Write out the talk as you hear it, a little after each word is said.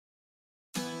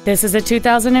This is a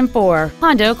 2004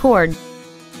 Honda Accord.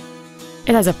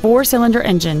 It has a 4-cylinder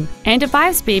engine and a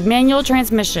 5-speed manual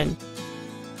transmission.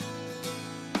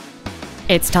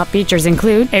 Its top features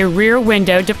include a rear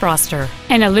window defroster,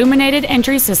 an illuminated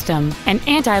entry system, an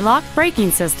anti-lock braking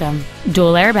system,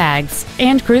 dual airbags,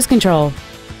 and cruise control.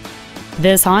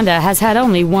 This Honda has had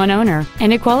only one owner,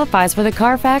 and it qualifies for the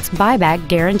Carfax buyback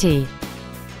guarantee.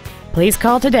 Please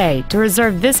call today to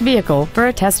reserve this vehicle for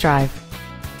a test drive.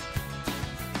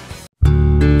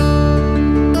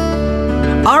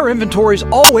 Our inventory is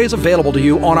always available to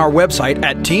you on our website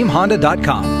at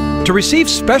teamhonda.com. To receive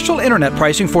special internet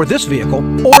pricing for this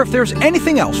vehicle, or if there's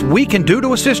anything else we can do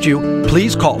to assist you,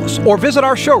 please call us or visit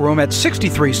our showroom at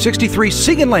 6363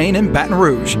 Siegen Lane in Baton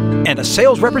Rouge, and a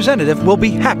sales representative will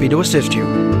be happy to assist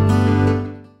you.